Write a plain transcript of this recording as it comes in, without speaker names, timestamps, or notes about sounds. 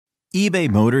eBay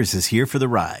Motors is here for the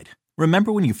ride.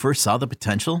 Remember when you first saw the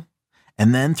potential?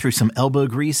 And then through some elbow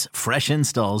grease, fresh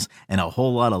installs, and a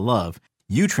whole lot of love,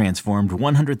 you transformed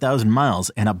 100,000 miles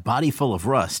and a body full of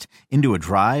rust into a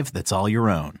drive that's all your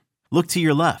own. Look to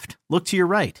your left. Look to your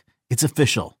right. It's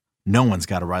official. No one's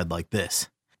got a ride like this.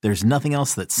 There's nothing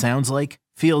else that sounds like,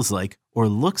 feels like, or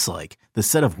looks like the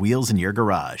set of wheels in your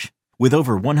garage. With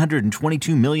over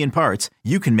 122 million parts,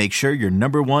 you can make sure your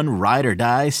number one ride or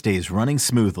die stays running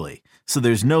smoothly. So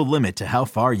there's no limit to how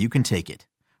far you can take it.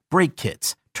 Brake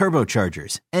kits,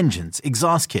 turbochargers, engines,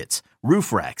 exhaust kits,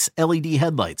 roof racks, LED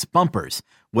headlights, bumpers,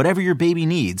 whatever your baby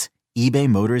needs, eBay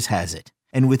Motors has it.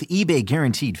 And with eBay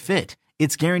Guaranteed Fit,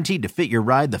 it's guaranteed to fit your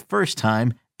ride the first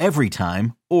time, every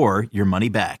time, or your money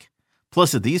back.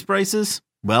 Plus at these prices,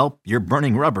 well, you're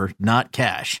burning rubber, not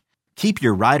cash. Keep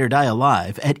your ride or die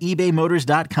alive at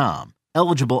ebaymotors.com.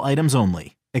 Eligible items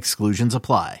only. Exclusions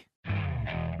apply.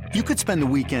 You could spend the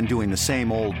weekend doing the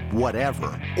same old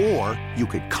whatever, or you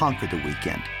could conquer the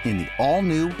weekend in the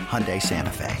all-new Hyundai Santa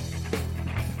Fe.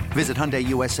 Visit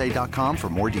HyundaiUSA.com for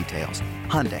more details.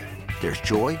 Hyundai, there's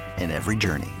joy in every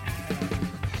journey.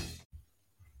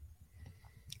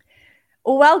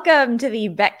 Welcome to the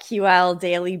BetQL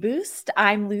Daily Boost.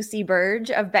 I'm Lucy Burge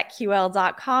of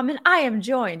BetQL.com, and I am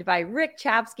joined by Rick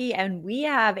Chapsky, and we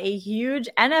have a huge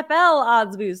NFL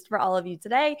odds boost for all of you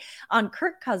today on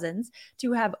Kirk Cousins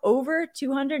to have over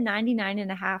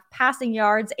 299.5 passing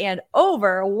yards and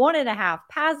over 1.5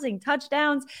 passing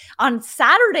touchdowns on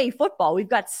Saturday football. We've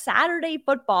got Saturday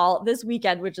football this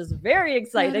weekend, which is very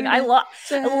exciting. I love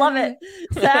it.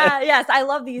 Yes, I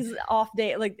love these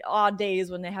odd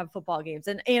days when they have football games.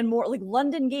 And more like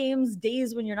London games,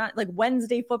 days when you're not like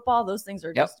Wednesday football, those things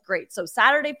are just great. So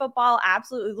Saturday football,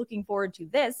 absolutely looking forward to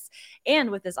this. And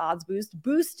with this odds boost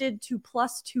boosted to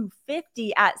plus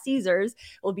 250 at Caesars,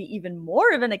 will be even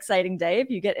more of an exciting day if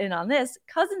you get in on this.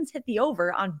 Cousins hit the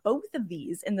over on both of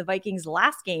these in the Vikings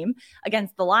last game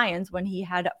against the Lions when he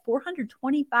had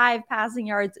 425 passing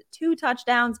yards, 2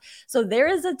 touchdowns. So there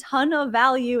is a ton of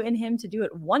value in him to do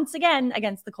it once again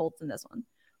against the Colts in this one.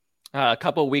 A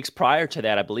couple of weeks prior to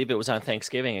that, I believe it was on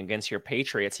Thanksgiving against your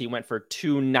Patriots, he went for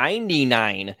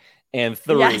 299 and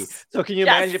 3. Yes. So can you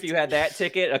imagine if you had that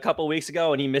ticket a couple of weeks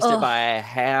ago and he missed it by a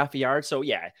half yard? So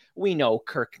yeah, we know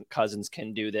Kirk Cousins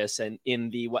can do this. And in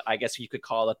the, what I guess you could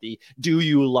call it the, do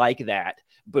you like that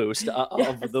boost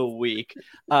of the week?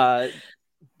 But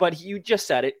you just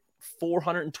said it.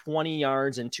 420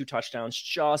 yards and 2 touchdowns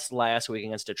just last week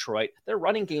against Detroit. Their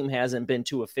running game hasn't been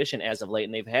too efficient as of late,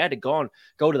 and they've had to go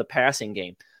to the passing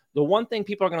game. The one thing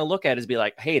people are going to look at is be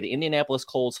like, hey, the Indianapolis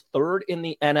Colts 3rd in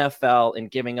the NFL in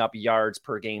giving up yards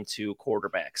per game to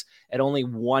quarterbacks at only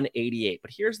 188.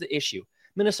 But here's the issue.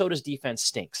 Minnesota's defense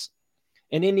stinks.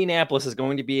 And Indianapolis is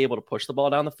going to be able to push the ball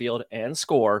down the field and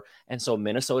score, and so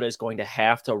Minnesota is going to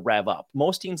have to rev up.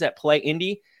 Most teams that play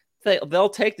Indy, they'll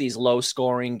take these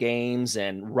low-scoring games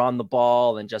and run the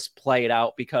ball and just play it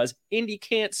out because Indy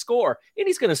can't score.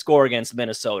 Indy's going to score against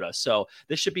Minnesota. So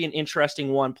this should be an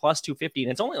interesting one, plus 250,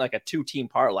 and it's only like a 2-team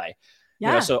parlay. Yeah.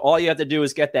 You know, so all you have to do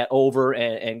is get that over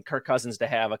and Kirk Cousins to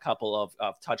have a couple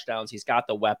of touchdowns. He's got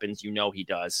the weapons. You know he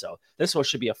does. So this one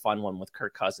should be a fun one with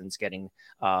Kirk Cousins getting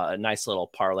a nice little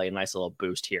parlay, a nice little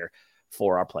boost here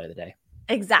for our play of the day.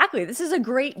 Exactly. This is a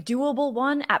great doable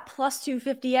one at plus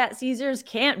 250 at Caesars.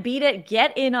 Can't beat it.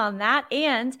 Get in on that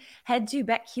and head to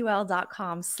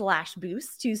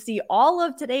betql.com/boost to see all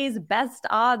of today's best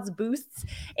odds boosts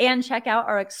and check out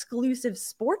our exclusive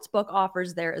sportsbook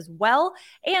offers there as well.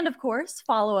 And of course,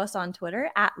 follow us on Twitter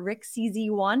at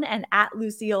RickCZ1 and at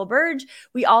Lucille Burge.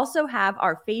 We also have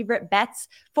our favorite bets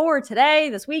for today,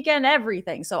 this weekend,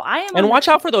 everything. So and watch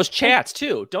out for those chats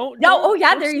too.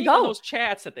 There you go. Those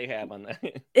chats that they have on there.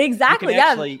 Exactly.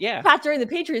 Pat during the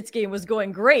Patriots game was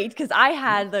going great because I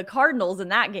had the Cardinals in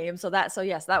that game. So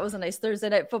yes, that was a nice Thursday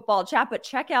night football chat. But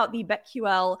check out the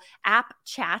BetQL app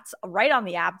chats right on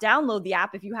the app. Download the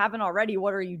app if you haven't already.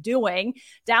 What are you doing?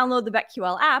 Download the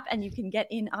BetQL app and you can get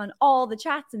in on all the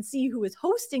chats and see who is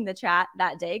hosting the chat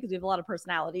that day because we have a lot of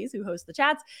personalities who host the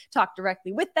chats. Talk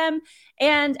directly with them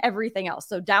and everything else.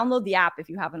 So download the app if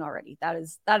you haven't already. That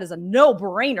is a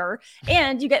no-brainer.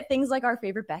 And you get things like our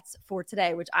favorite bets for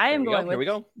today, which I am going with. Here we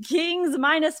go. Kings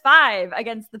 -5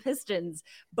 against the Pistons.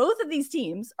 Both of these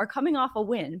teams are coming off a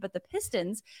win, but the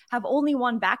Pistons have only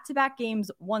won back-to-back games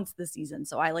once this season.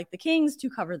 So I like the Kings to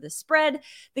cover this spread.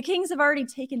 The Kings have already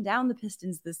taken down the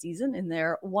Pistons this season in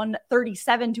their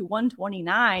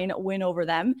 137-129 win over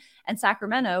them. And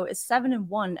Sacramento is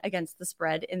 7-1 against the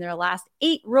spread in their last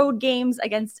 8 road games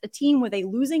against a team with a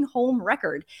losing home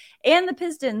record. And the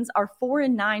Pistons are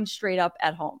 4-9 straight up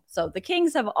at home. So the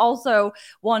Kings have also also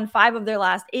won 5 of their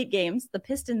last 8 games. The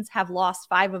Pistons have lost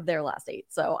 5 of their last 8.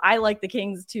 So I like the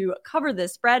Kings to cover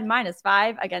this spread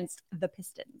 -5 against the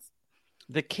Pistons.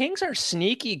 The Kings are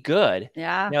sneaky good.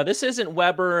 Yeah. Now, this isn't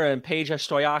Weber and Peja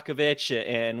Stojakovic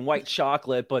and White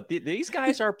Chocolate, but these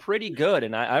guys are pretty good.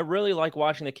 And I really like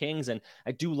watching the Kings, and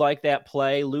I do like that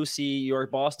play. Lucy, your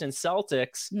Boston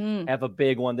Celtics have a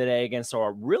big one today against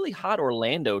a really hot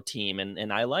Orlando team,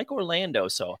 and I like Orlando.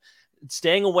 So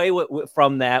staying away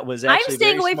from that was actually I'm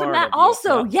staying away from that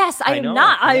also. Yes, I am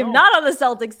not on the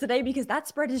Celtics today because that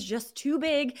spread is just too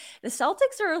big. The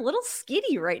Celtics are a little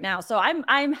skitty right now, so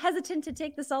I'm hesitant to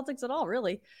take the Celtics at all,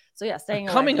 really. So yeah, staying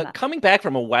away from that. Coming back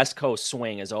from a West Coast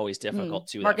swing is always difficult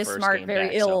too. Marcus Smart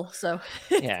very ill, so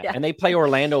yeah. And they play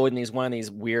Orlando in one of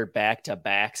these weird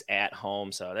back-to-backs at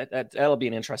home, so that'll be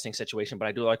an interesting situation. But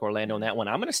I do like Orlando in that one.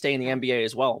 I'm going to stay in the NBA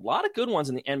as well. A lot of good ones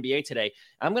in the NBA today.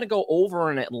 I'm going to go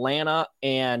over in Atlanta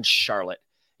and Charlotte.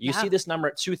 You see this number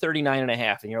at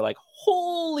 239.5, and you're like,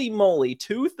 holy moly,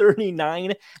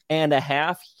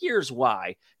 239.5. Here's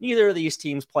why. Neither of these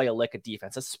teams play a lick of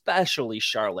defense, especially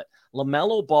Charlotte.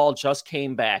 LaMelo Ball just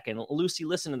came back, and Lucy,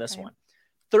 listen to this one.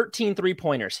 13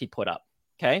 three-pointers he put up,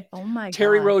 okay? Oh, my God.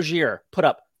 Terry Rozier put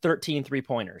up 13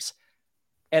 three-pointers.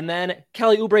 And then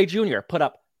Kelly Oubre Jr. put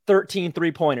up 13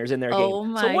 three-pointers in their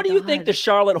game. So what do you think the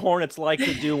Charlotte Hornets like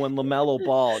to do when LaMelo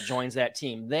Ball joins that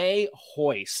team? They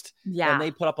hoist. Yeah. And they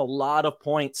put up a lot of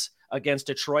points against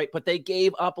Detroit, but they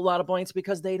gave up a lot of points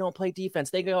because they don't play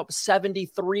defense. They gave up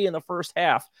 73 in the first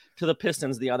half to the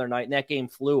Pistons the other night, and that game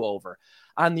flew over.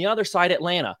 On the other side,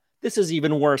 Atlanta, this is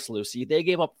even worse, Lucy. They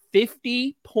gave up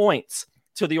 50 points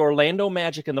to the Orlando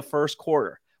Magic in the first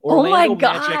quarter. Orlando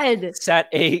Magic set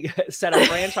a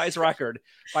franchise record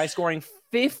by scoring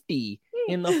 50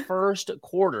 in the first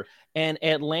quarter. And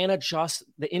Atlanta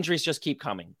the injuries just keep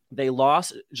coming. They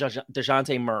lost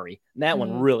DeJounte Murray. And that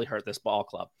one really hurt this ball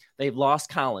club. They've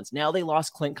lost Collins. Now they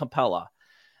lost Clint Capella.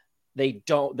 They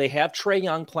have Trae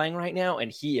Young playing right now,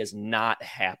 and he is not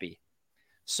happy.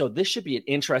 So this should be an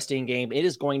interesting game. It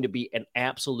is going to be an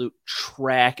absolute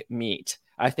track meet.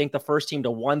 I think the first team to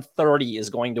 130 is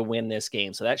going to win this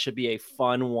game. So that should be a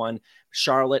fun one.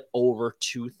 Charlotte over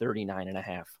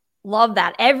 239.5. Love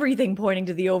that. Everything pointing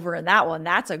to the over in that one.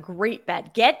 That's a great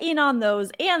bet. Get in on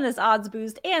those and this odds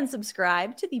boost, and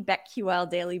subscribe to the BetQL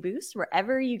Daily Boost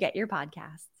wherever you get your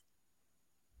podcasts.